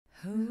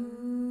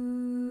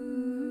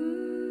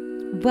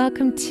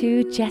Welcome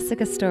to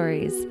Jessica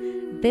Stories.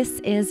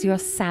 This is your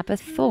Sabbath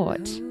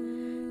thought.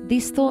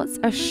 These thoughts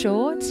are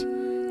short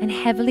and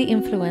heavily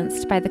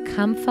influenced by the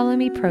Come Follow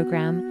Me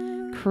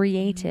program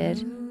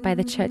created by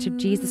the Church of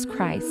Jesus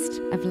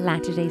Christ of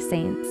Latter-day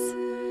Saints.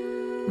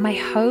 My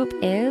hope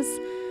is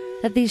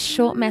that these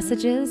short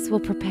messages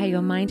will prepare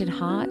your mind and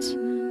heart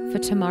for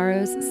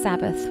tomorrow's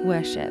Sabbath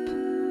worship.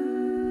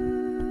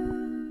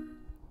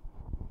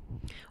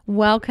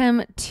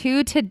 Welcome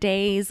to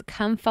today's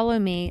Come Follow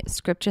Me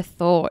scripture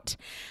thought.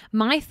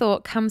 My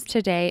thought comes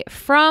today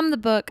from the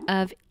book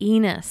of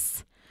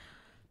Enos.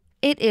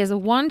 It is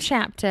one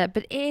chapter,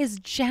 but it is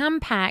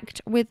jam-packed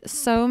with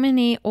so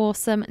many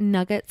awesome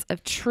nuggets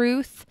of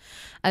truth,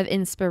 of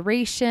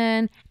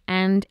inspiration,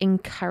 and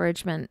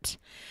encouragement.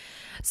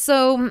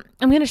 So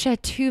I'm going to share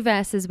two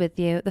verses with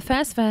you. The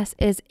first verse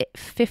is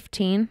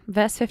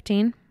verse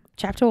 15,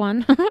 chapter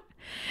 1.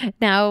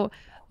 Now,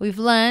 we've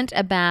learned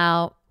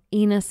about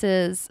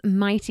Enos's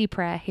mighty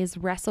prayer, his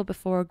wrestle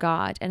before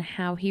God, and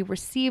how he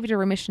received a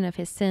remission of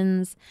his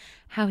sins,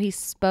 how he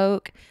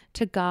spoke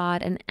to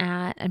God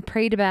and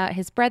prayed about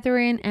his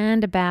brethren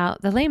and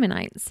about the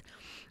Lamanites.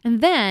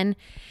 And then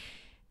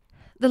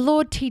the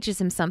Lord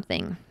teaches him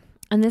something.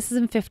 And this is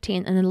in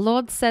 15. And the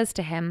Lord says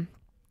to him,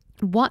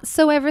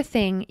 "Whatsoever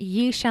thing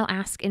ye shall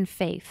ask in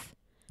faith,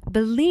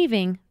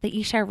 believing that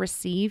ye shall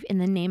receive in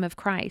the name of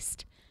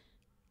Christ,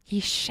 ye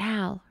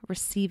shall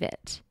receive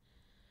it."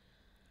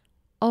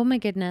 Oh my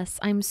goodness,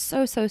 I'm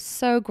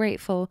so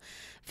grateful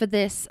for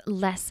this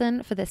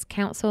lesson, for this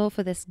counsel,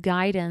 for this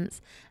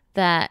guidance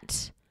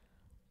that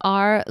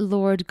our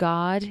Lord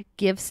God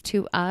gives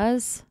to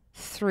us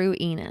through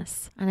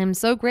Enos. And I'm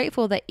so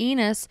grateful that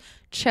Enos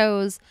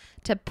chose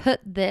to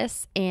put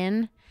this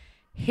in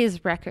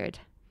his record.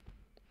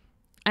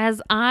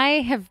 As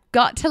I have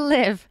got to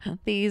live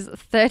these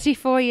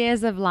 34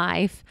 years of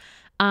life,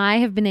 I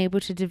have been able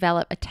to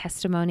develop a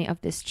testimony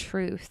of this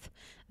truth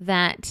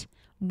that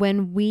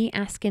when we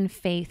ask in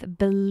faith,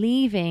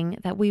 believing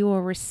that we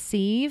will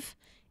receive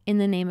in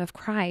the name of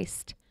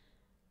Christ,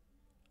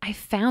 I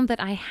found that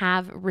I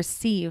have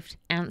received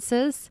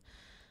answers.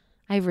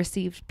 I've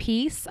received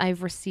peace.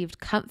 I've received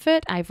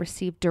comfort. I've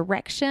received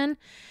direction.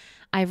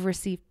 I've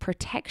received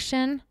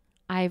protection.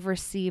 I've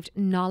received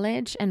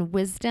knowledge and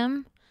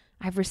wisdom.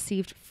 I've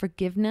received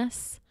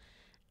forgiveness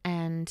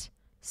and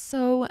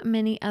so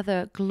many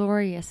other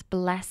glorious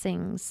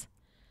blessings.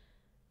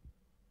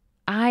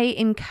 I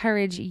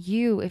encourage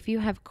you, if you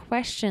have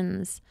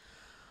questions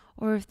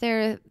or if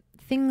there are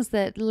things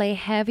that lay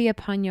heavy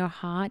upon your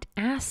heart,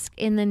 ask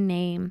in the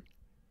name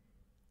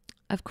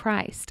of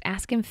Christ.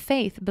 Ask in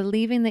faith,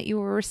 believing that you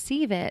will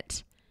receive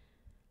it.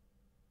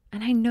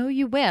 And I know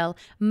you will.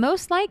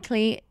 Most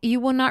likely, you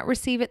will not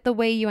receive it the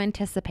way you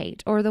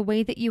anticipate or the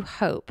way that you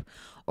hope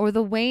or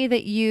the way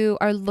that you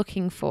are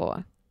looking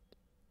for.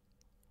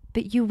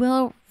 But you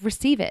will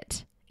receive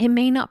it. It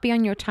may not be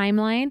on your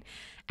timeline,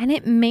 and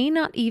it may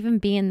not even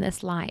be in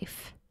this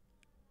life.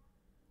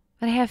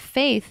 But I have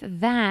faith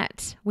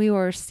that we will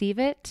receive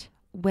it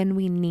when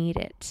we need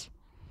it.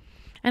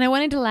 And I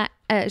wanted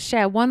to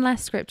share one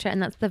last scripture,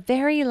 and that's the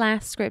very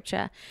last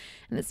scripture.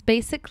 And it's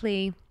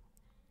basically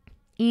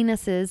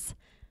Enos's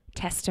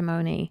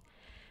testimony.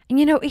 And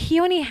you know,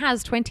 he only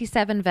has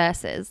 27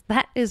 verses.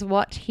 That is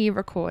what he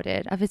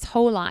recorded of his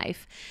whole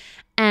life.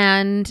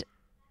 And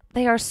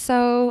they are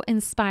so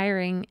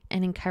inspiring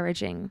and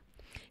encouraging.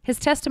 His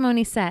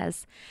testimony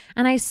says,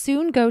 "And I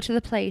soon go to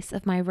the place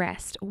of my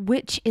rest,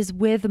 which is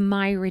with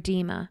my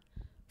Redeemer.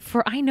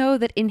 For I know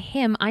that in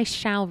him I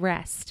shall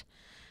rest.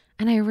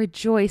 And I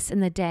rejoice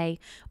in the day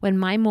when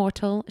my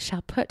mortal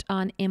shall put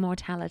on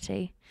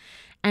immortality,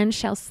 and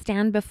shall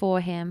stand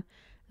before him.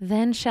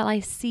 Then shall I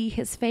see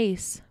his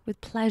face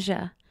with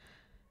pleasure.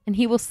 And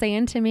he will say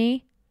unto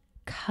me,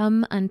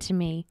 Come unto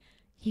me,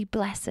 ye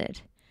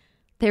blessed.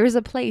 There is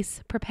a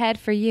place prepared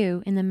for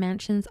you in the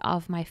mansions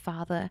of my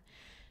Father.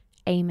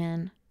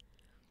 Amen."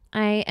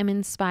 I am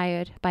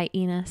inspired by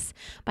Enos,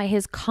 by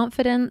his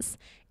confidence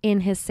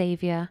in his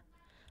Savior.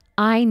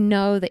 I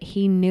know that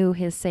he knew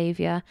his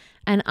Savior,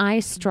 and I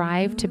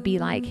strive to be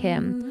like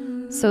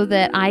him so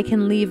that I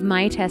can leave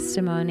my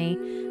testimony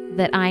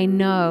that I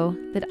know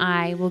that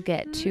I will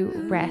get to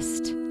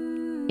rest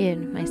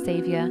in my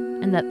Savior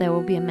and that there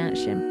will be a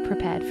mansion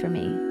prepared for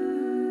me.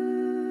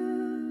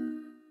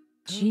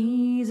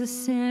 Jesus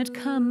said,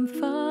 "Come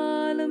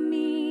follow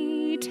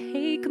me,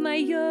 take my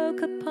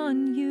yoke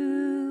upon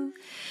you.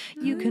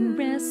 You can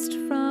rest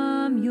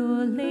from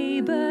your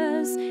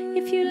labors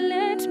if you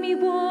let me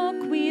walk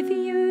with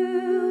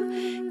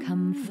you.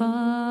 Come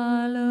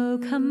follow,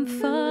 come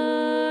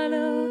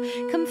follow,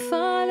 come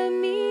follow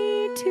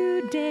me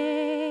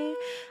today.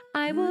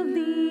 I will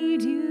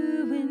lead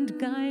you and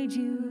guide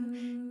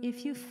you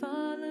if you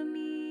follow me.